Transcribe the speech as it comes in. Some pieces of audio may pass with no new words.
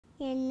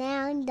You're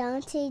now in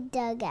Dontay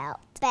dugout.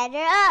 Better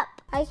up.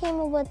 I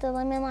came up with the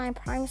Lemon Lime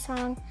Prime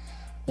song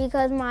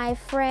because my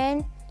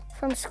friend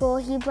from school,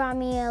 he brought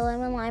me a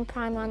Lemon Lime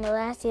Prime on the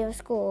last day of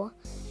school.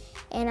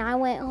 And I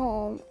went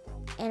home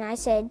and I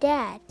said,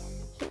 Dad,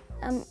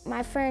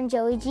 my friend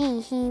Joey G,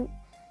 he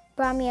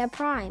brought me a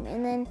Prime.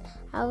 And then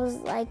I was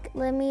like,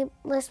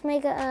 let's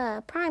make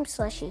a Prime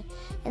slushie.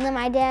 And then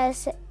my dad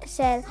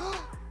said,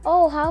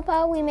 oh, how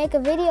about we make a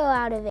video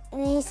out of it?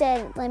 And he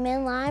said,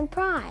 Lemon Lime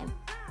Prime.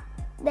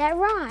 That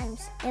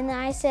rhymes. And then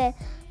I said,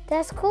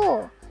 that's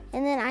cool.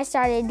 And then I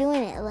started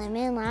doing it,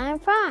 Lemon Lime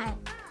Prime.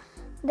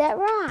 That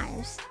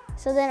rhymes.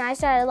 So then I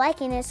started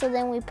liking it, so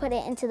then we put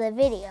it into the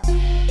video.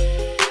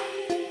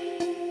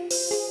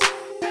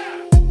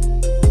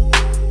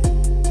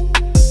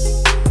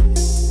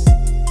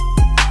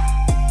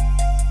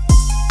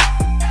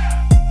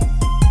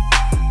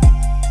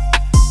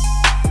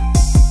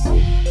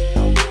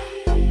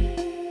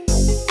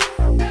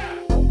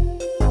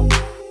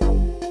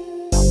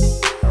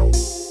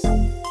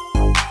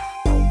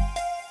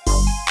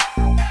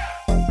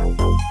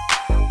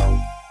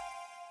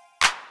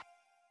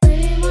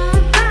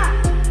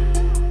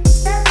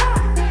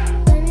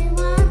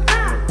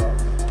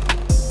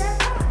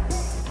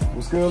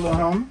 What's good, little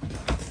homie?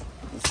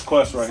 It's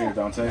Quest right here,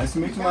 Dontay. Nice to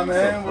meet you, my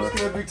man. What's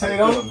good, Big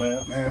Tato? What's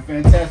good, man,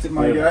 fantastic,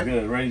 my guy.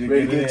 Good, ready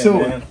to get to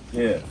it, man.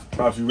 Yeah.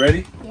 Pops, you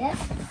ready? Yep.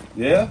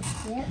 Yeah?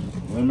 Yep.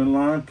 Lemon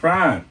Lime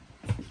Prime.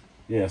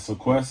 Yeah, so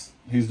Quest,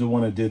 he's the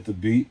one that did the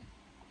beat.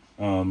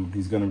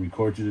 He's going to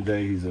record you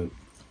today. He's an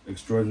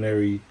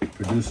extraordinary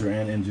producer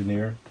and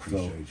engineer.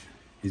 So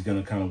he's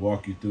going to kind of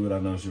walk you through it. I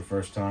know it's your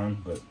first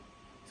time, but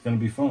it's going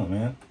to be fun,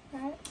 man.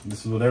 All right.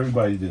 This is what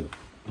everybody do.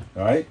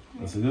 All right?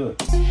 Let's do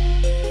it.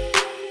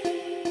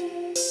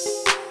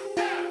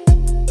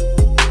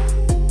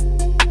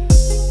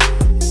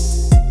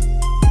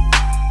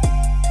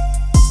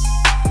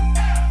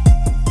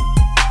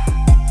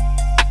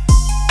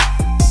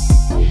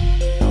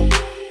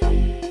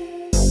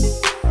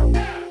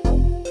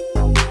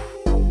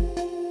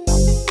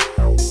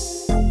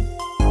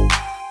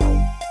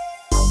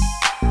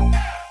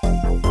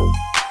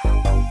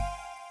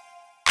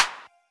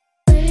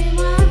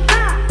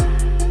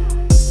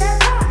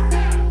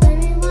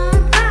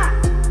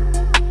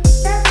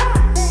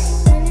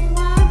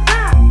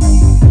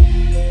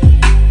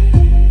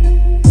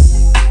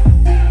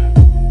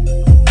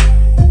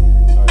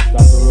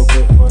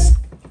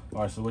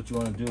 So what you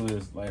want to do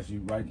is, as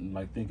you writing,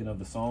 like thinking of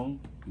the song,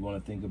 you want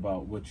to think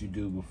about what you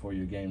do before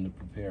your game to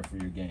prepare for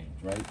your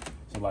games, right?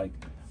 So like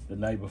the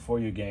night before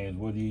your games,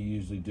 what do you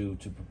usually do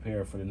to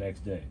prepare for the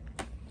next day?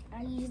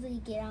 I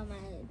usually get on my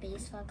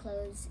baseball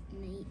clothes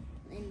and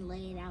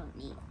lay it out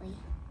neatly.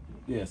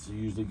 Yeah, so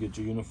you usually get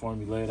your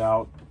uniform, you lay it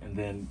out, and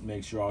then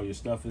make sure all your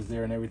stuff is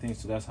there and everything.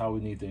 So that's how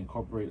we need to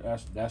incorporate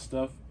that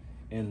stuff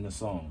in the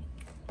song,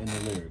 in the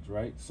lyrics,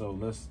 right? So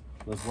let's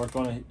work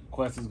on it.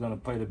 Quest is gonna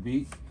play the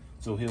beat.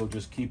 So he'll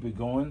just keep it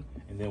going,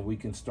 and then we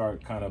can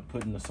start kind of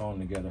putting the song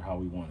together how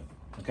we want it.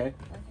 Okay?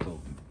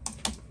 Cool.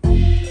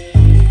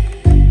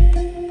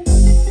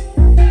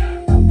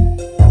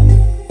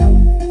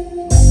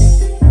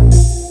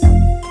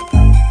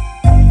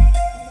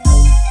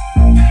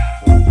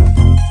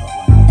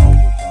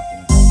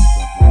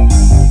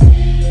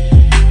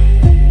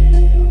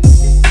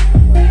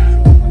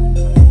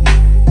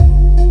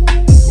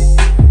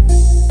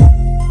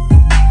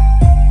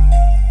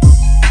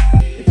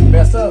 If you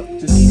mess up,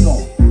 just keep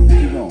going.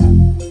 Keep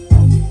going.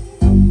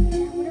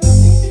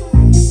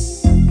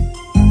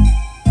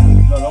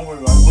 No, don't worry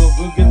about it.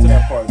 We'll get to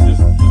that part. Just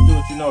do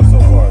what you know so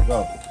far.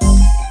 Go.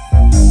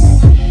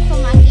 For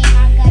my game, I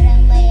gotta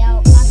lay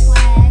out my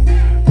swag.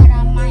 Got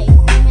on my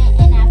equipment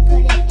and I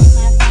put it in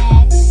my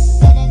bag.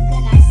 Get a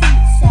good night's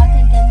sleep so I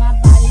can get my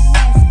body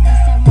rest.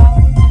 Cause tomorrow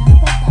we're gonna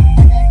put the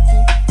other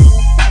team to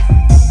the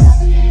test.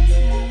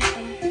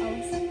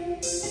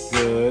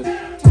 Good.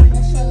 Time to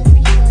show the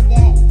people that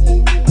didn't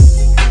think we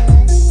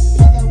could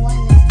be the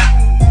one that's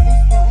doing the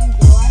sport and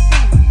do our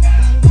thing.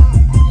 They won't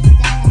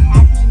understand the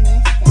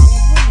happiness that it brings.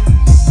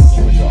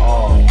 Give it your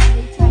all.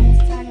 Every time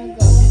it's time to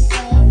go and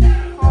play.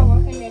 Hard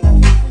work and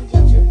dedication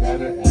get you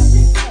better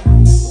every day. We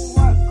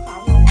work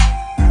hard, we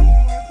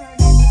work hard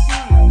every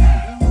time.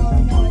 And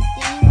one more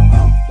thing,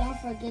 don't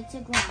forget to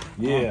grind.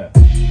 Yeah. Oh,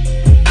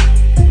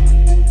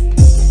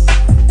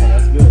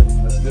 that's good.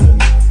 That's good.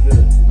 That's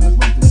good. Let's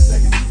run through the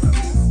second.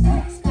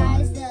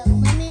 Sky's the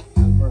limit,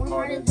 we're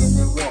harder than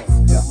the rest.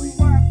 We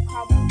work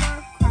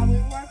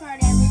hard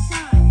every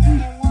time.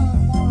 And one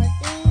more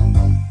thing,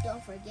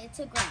 don't forget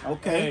to grind.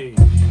 Okay. Hey,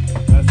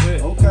 that's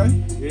it. Okay.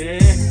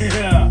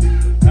 Yeah.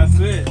 That's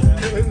it.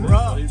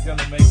 So he's going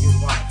to make it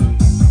watch.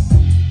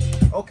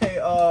 Okay,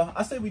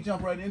 I say we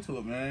jump right into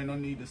it, man. No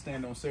need to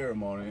stand on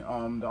ceremony.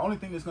 The only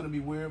thing that's going to be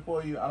weird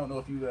for you, I don't know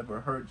if you've ever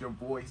heard your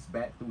voice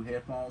back through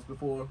headphones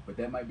before, but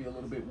that might be a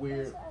little bit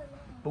weird.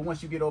 But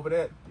once you get over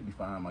that, you'll be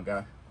fine, my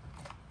guy.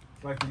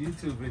 Like the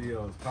YouTube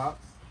videos,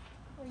 Pops.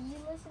 Were you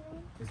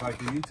listening? It's like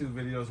the YouTube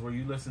videos where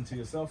you listen to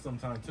yourself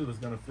sometimes too. It's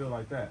going to feel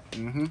like that.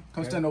 Mm-hmm.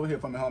 Come stand over here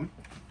for me, homie.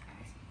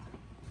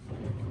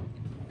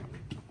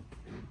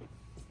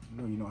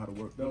 know how to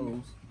work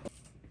those.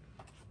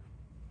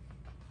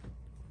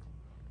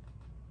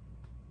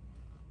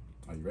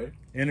 Are you ready?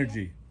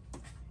 Energy.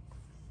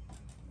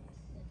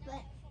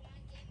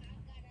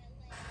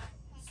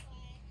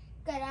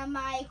 Got on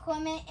my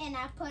equipment and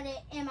I put it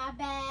in my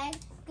bag.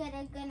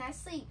 Good night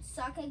sleep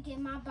so I can give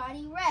my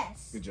body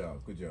rest. Good job,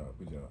 good job,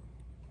 good job.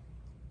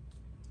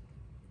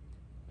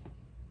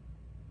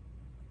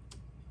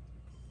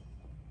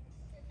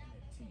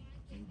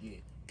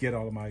 Get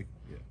all of my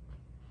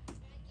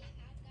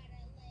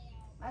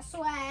My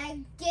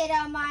swag, get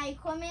on my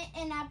equipment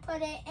and I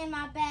put it in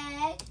my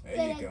bag.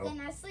 There you go. Good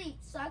night sleep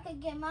so I can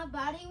get my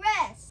body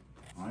rest.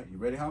 All right, you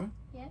ready, homie?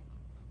 Yep.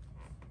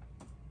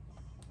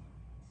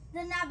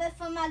 The night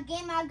before my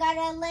game, I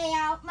gotta lay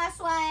out my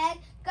swag.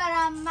 Got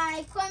on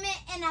my equipment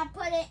and I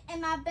put it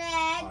in my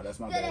bag. Oh, that's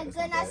my bad. That's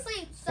my Good night bad.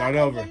 sleep so Start I can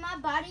over. get my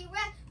body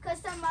rest. Cause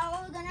tomorrow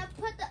we're gonna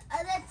put the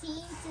other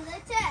team to the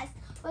test.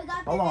 We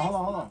got Hold the on, next hold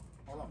on, hold on.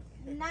 Hold on.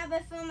 The night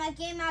before my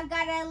game, I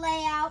gotta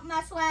lay out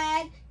my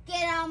swag.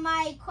 Get on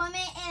my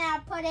equipment and I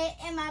put it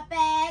in my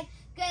bag.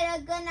 Get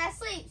a good night's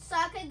sleep so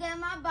I can get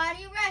my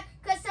body rest.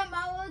 Cause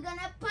tomorrow we're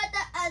gonna put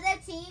the other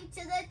team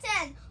to the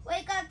test.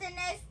 Wake up the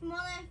next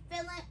morning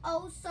feeling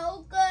oh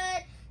so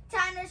good.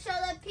 Time to show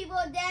the people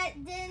that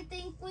didn't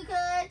think we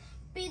could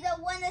be the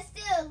one that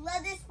still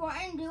love this sport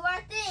and do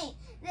our thing.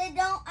 They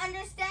don't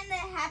understand the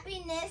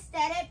happiness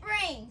that it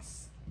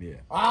brings. yeah.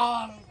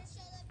 Ah!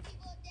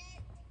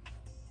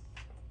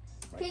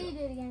 Can you do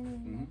it again?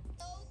 Mm-hmm.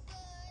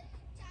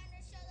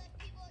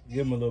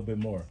 Give him a little bit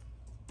more.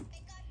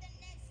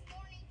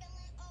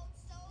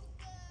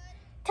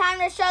 Time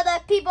to show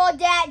the people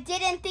that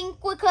didn't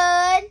think we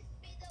could.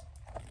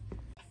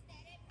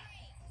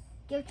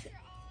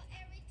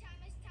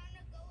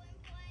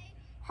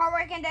 Hard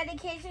work and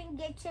dedication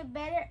get you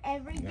better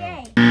every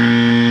day.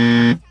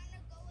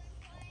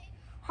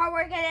 Hard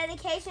work and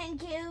dedication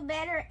get you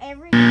better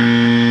every day.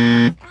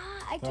 I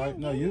All right, can't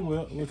no, do you it. will.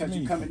 What Because you you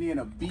mean? coming in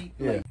a beat,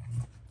 Yeah. like,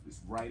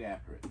 it's right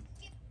after it.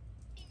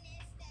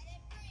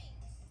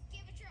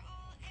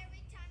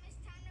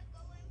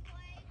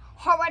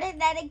 Hard work and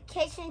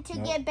dedication to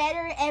No. get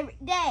better every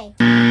day.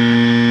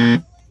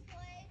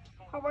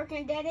 Hard work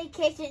and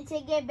dedication to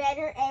get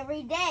better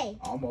every day.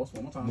 Almost,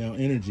 one more time. Now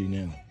energy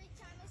now.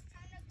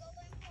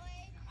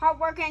 Hard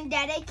work and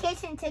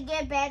dedication to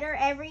get better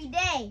every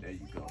day. There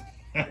you go.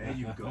 There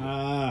you go.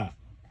 Ah.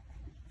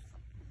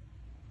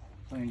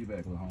 Playing you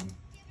back, little homie.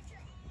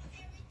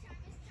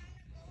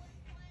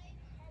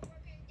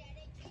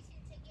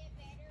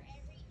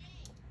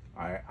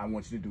 All right, I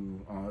want you to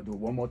do it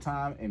one more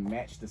time and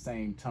match the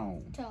same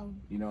tone.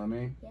 You know what I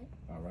mean? Yep.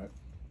 All right.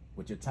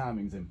 But your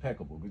timing's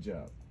impeccable. Good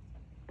job.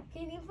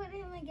 Can you put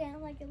him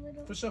again like a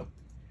little? For sure.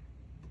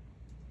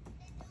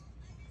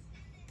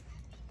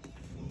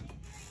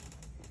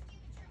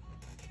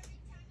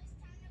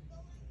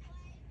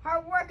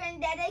 Hard work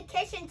and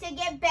dedication to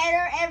get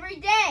better every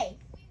day.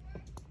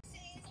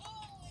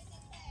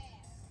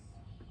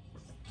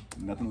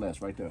 Nothing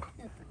less right there.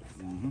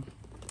 Mm-hmm.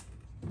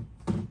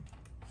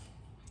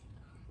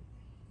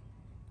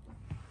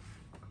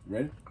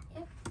 Ready?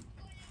 Yep.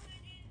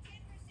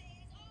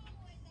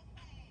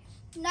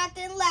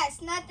 Nothing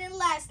less, nothing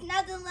less,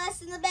 nothing less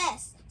than the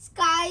best.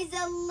 Sky's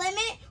the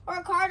limit,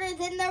 work harder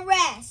than the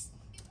rest.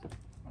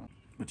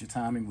 But your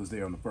timing was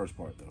there on the first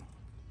part, though.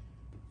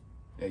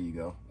 There you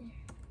go.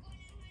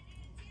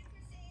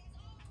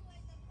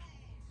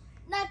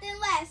 Nothing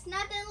less,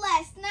 nothing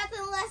less,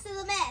 nothing less than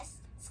the best.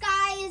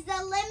 Sky is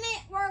the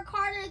limit, work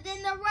harder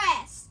than the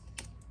rest.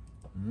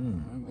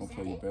 I'm going to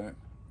play you back.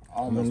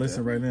 I'm gonna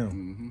listen right now.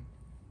 Mm-hmm.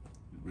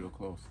 Real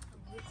close.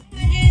 110%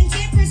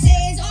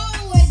 is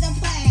always the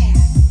plan.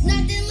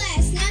 Nothing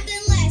less,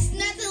 nothing less,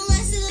 nothing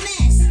less than the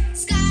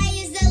best. Sky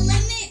is the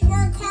limit,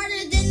 work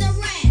harder than the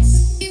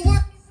rest. We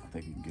work. I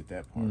think you can get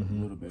that part a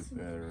little bit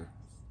better.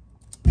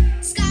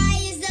 Sky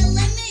is the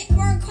limit,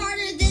 work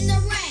harder than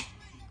the rest.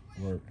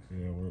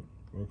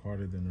 Work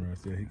harder than the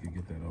rest. Yeah, he could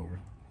get that over.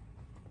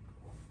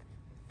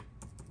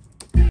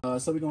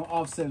 So we're going to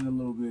offset it a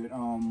little bit.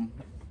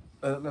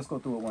 Let's go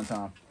through it one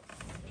time.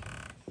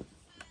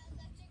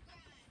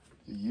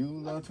 You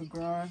love to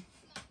grind.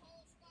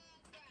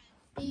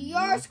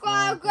 Your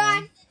squad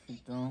grind. If you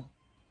don't,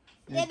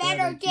 They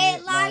better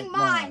get like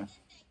mine.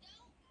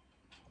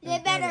 They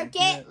better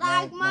get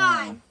like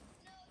mine.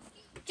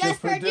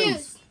 Just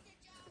produce.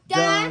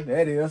 Done. There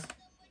it is.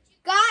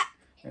 Got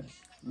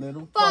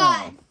Little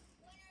fun.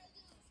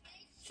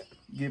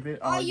 Give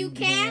it All you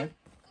can.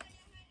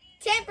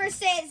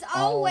 10% is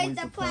always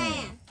the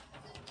plan.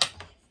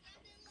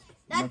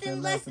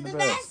 Nothing less than the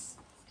best.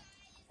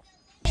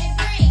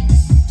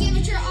 Give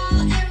it your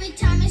all every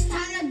time it's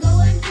time to go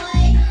and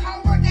play.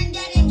 Hard work and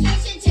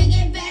dedication to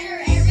get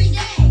better every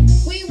day.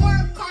 We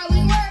work hard,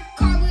 we work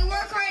hard, we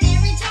work hard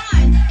every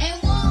time.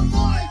 And one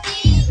more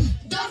thing,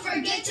 don't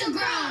forget to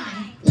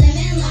grind.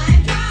 Living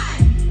life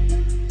pride.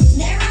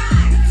 They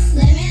rhymes.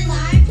 Living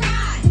life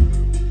pride.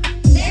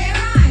 They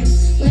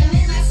rhymes.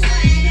 Living life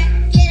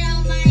swag. Get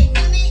on my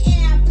equipment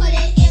and I put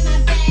it in my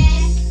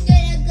bag.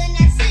 Get a good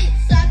night's sleep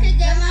so I could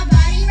get my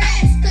body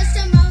rest. Cause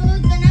tomorrow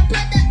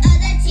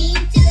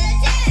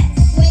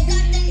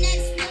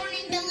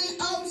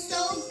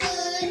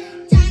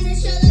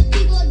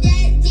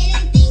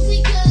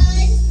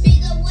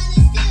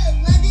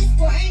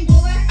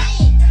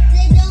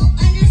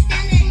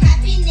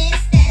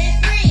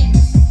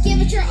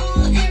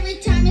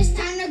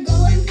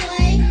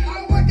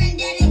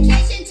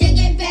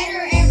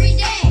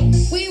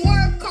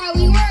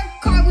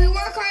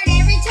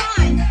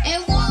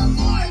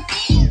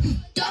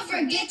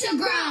to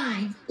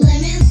grind.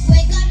 Lemons,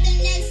 wake up the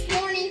next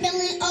morning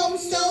feeling oh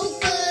so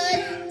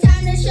good.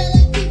 Time to show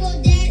the people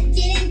that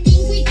didn't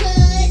think we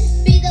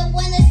could be the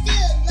one that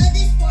still love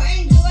this sport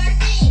and do our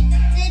thing.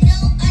 They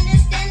don't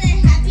understand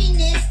the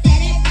happiness that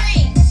it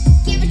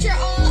brings. Give it your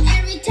all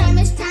every time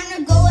it's time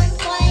to go and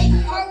play.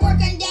 Hard work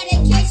and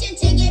dedication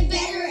to get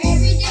better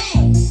every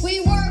day.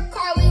 We work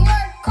hard, we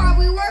work hard,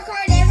 we work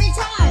hard every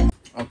time.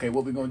 Okay,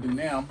 what we're gonna do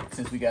now,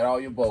 since we got all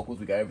your vocals,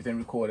 we got everything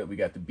recorded, we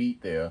got the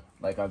beat there,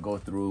 like I go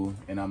through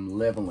and I'm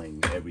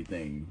leveling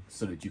everything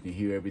so that you can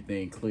hear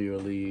everything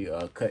clearly,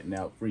 cutting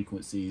out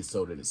frequencies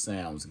so that it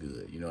sounds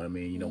good. You know what I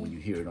mean? You know, when you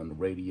hear it on the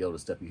radio, the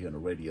stuff you hear on the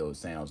radio, it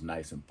sounds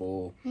nice and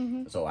full.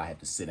 So I have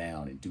to sit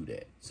down and do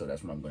that. So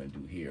that's what I'm gonna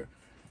do here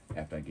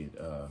after I get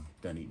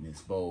done eating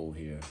this bowl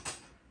here.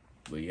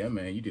 But yeah,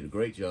 man, you did a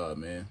great job,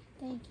 man.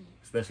 Thank you.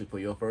 Especially for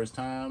your first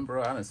time,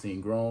 bro. I done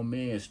seen grown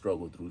men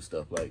struggle through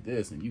stuff like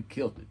this, and you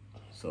killed it.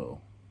 So,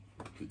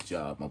 good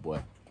job, my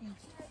boy.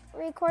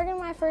 Recording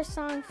my first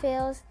song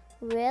feels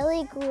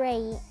really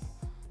great.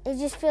 It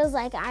just feels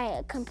like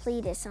I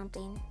completed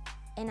something.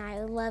 And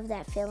I love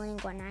that feeling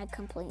when I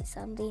complete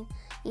something,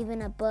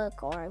 even a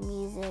book or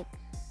music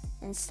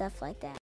and stuff like that.